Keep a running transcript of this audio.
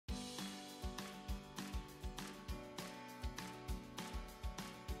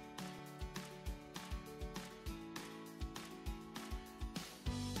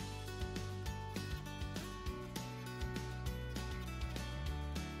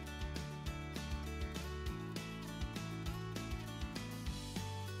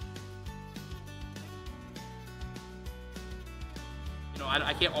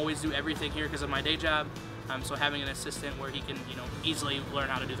I can't always do everything here because of my day job. So having an assistant where he can, easily learn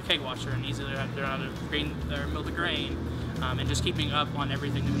how to do the keg washer and easily learn how to mill the grain, and just keeping up on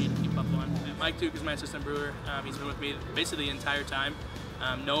everything that we need to keep up on. And Mike Duke is my assistant brewer. He's been with me basically the entire time.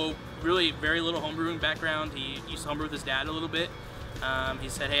 Really very little homebrewing background. He used to homebrew with his dad a little bit. He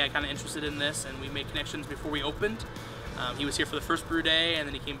said, hey, I'm kind of interested in this, and we made connections before we opened. He was here for the first brew day, and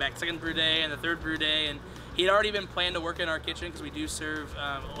then he came back second brew day and the third brew day, and he had already been planned to work in our kitchen because we do serve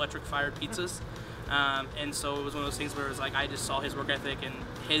electric fired pizzas. And so it was one of those things where it was like I just saw his work ethic and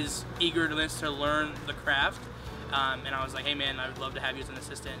his eagerness to learn the craft, and I was like, hey man, I would love to have you as an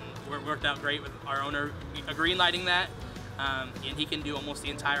assistant. And it worked out great with our owner green lighting that, and he can do almost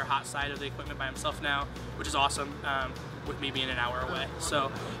the entire hot side of the equipment by himself now, which is awesome, with me being an hour away.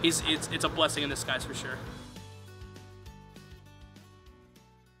 So it's a blessing in disguise for sure.